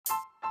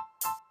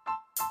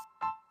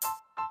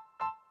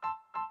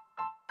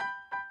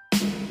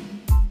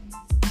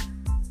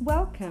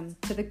Welcome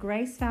to the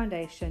Grace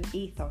Foundation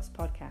Ethos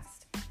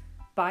Podcast,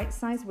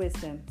 bite-sized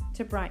wisdom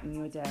to brighten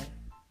your day.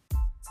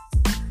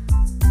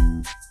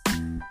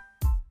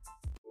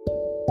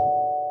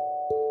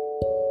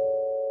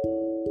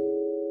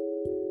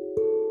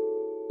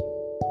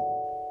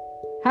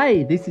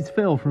 Hey, this is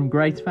Phil from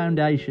Grace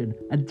Foundation,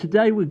 and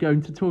today we're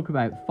going to talk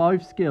about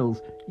 5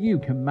 skills you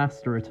can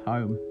master at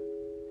home.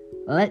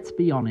 Let's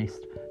be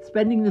honest,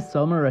 spending the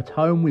summer at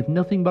home with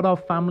nothing but our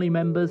family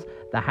members,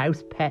 the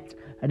house pet,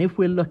 and if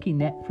we're lucky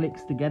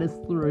Netflix to get us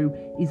through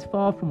is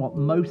far from what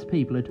most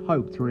people had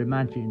hoped or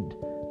imagined.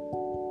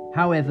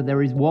 However,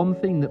 there is one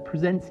thing that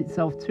presents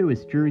itself to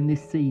us during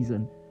this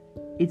season.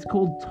 It's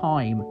called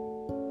time.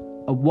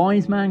 A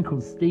wise man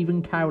called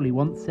Stephen Cowley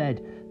once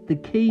said, "The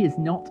key is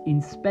not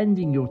in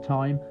spending your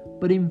time,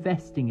 but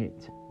investing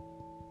it."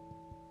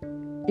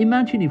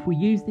 Imagine if we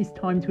use this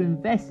time to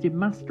invest in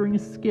mastering a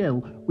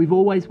skill we've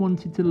always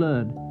wanted to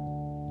learn.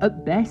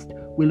 At best,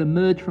 we'll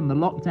emerge from the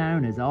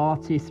lockdown as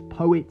artists,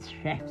 poets,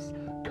 chefs,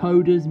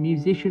 coders,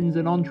 musicians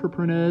and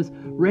entrepreneurs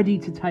ready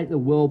to take the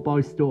world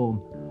by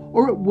storm.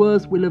 Or at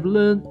worst, we'll have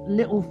learned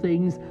little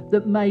things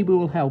that maybe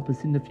will help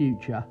us in the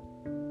future.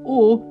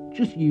 Or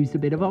just used a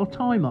bit of our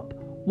time up.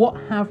 What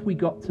have we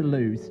got to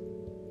lose?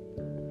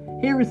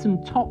 Here are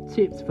some top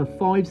tips for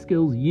 5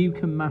 skills you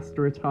can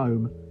master at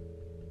home.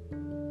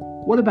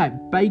 What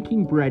about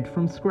baking bread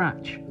from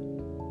scratch?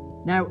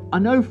 Now, I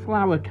know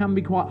flour can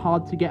be quite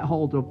hard to get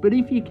hold of, but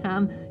if you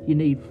can, you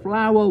need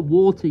flour,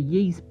 water,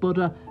 yeast,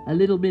 butter, a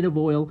little bit of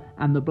oil,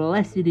 and the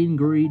blessed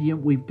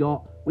ingredient we've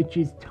got, which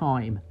is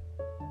time.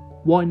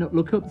 Why not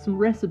look up some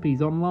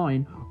recipes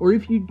online? Or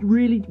if you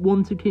really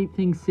want to keep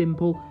things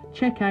simple,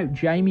 check out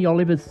Jamie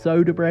Oliver's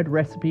soda bread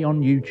recipe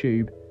on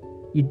YouTube.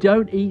 You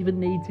don't even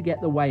need to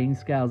get the weighing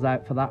scales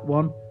out for that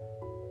one.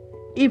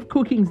 If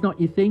cooking's not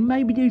your thing,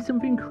 maybe do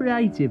something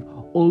creative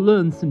or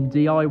learn some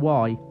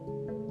DIY.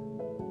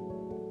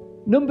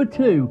 Number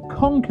 2,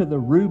 conquer the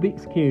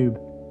Rubik's Cube.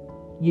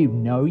 You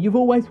know you've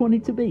always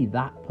wanted to be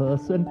that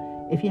person.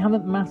 If you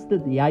haven't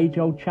mastered the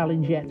age-old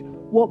challenge yet,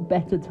 what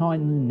better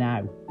time than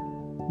now?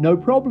 No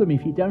problem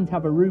if you don't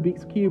have a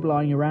Rubik's Cube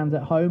lying around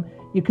at home,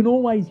 you can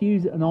always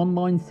use an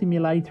online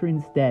simulator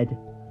instead.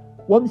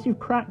 Once you've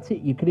cracked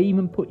it, you can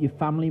even put your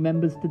family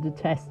members to the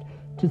test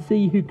to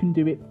see who can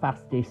do it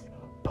fastest.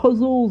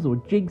 Puzzles or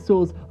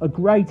jigsaws are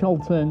great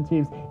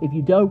alternatives if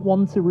you don't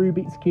want a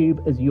Rubik's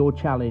Cube as your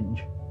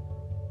challenge.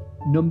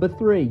 Number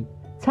 3,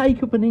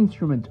 take up an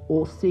instrument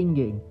or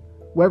singing.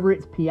 Whether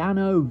it's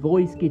piano,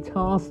 voice,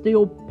 guitar,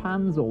 steel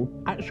pans or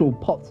actual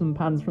pots and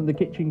pans from the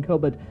kitchen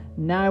cupboard,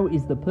 now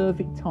is the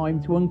perfect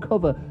time to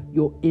uncover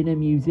your inner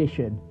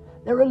musician.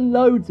 There are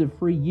loads of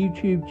free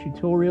YouTube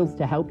tutorials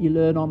to help you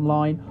learn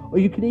online, or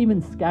you can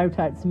even scout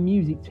out some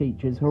music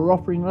teachers who are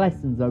offering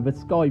lessons over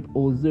Skype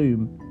or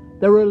Zoom.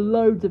 There are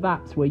loads of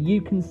apps where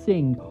you can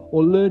sing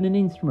or learn an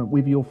instrument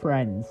with your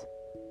friends.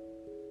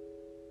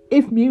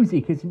 If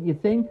music isn't your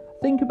thing,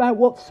 think about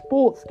what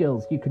sports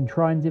skills you can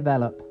try and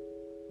develop.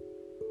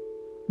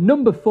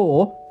 Number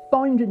 4,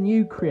 find a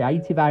new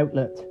creative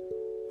outlet.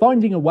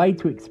 Finding a way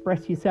to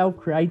express yourself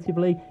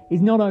creatively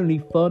is not only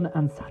fun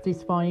and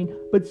satisfying,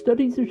 but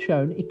studies have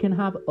shown it can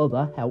have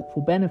other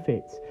helpful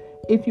benefits.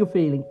 If you're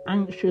feeling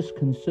anxious,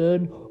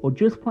 concerned, or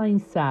just plain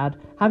sad,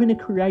 having a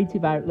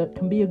creative outlet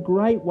can be a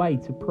great way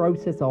to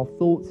process our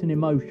thoughts and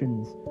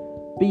emotions.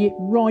 Be it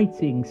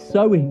writing,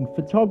 sewing,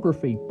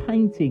 photography,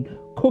 painting,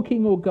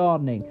 cooking or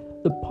gardening,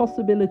 the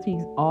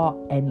possibilities are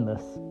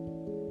endless.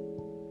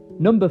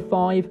 Number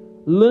 5,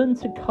 learn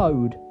to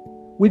code.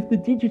 With the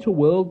digital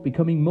world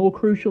becoming more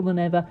crucial than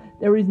ever,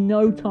 there is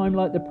no time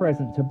like the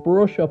present to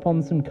brush up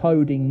on some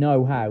coding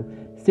know-how.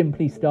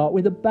 Simply start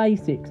with the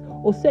basics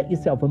or set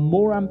yourself a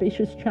more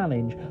ambitious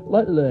challenge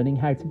like learning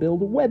how to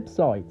build a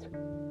website.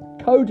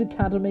 Code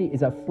Academy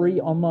is a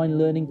free online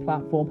learning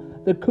platform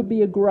that could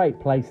be a great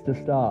place to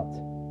start.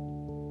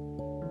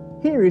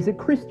 Here is a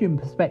Christian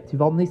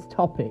perspective on this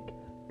topic.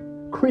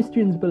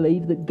 Christians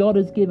believe that God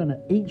has given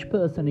each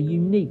person a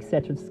unique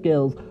set of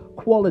skills,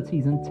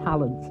 qualities and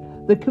talents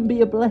that can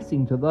be a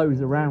blessing to those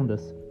around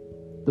us.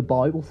 The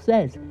Bible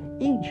says,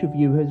 each of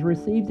you has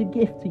received a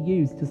gift to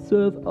use to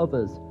serve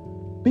others.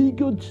 Be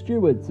good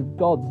stewards of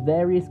God's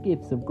various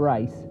gifts of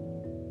grace.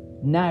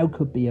 Now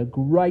could be a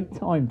great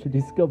time to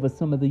discover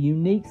some of the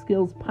unique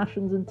skills,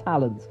 passions and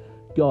talents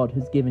God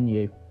has given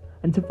you.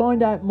 And to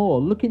find out more,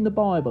 look in the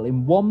Bible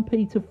in 1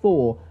 Peter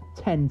 4,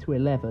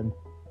 10-11.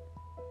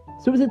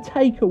 So as a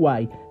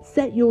takeaway,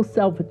 set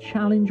yourself a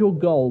challenge or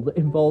goal that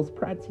involves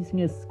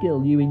practicing a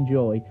skill you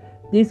enjoy.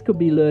 This could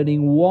be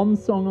learning one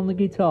song on the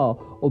guitar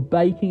or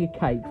baking a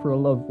cake for a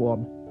loved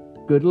one.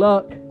 Good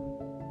luck!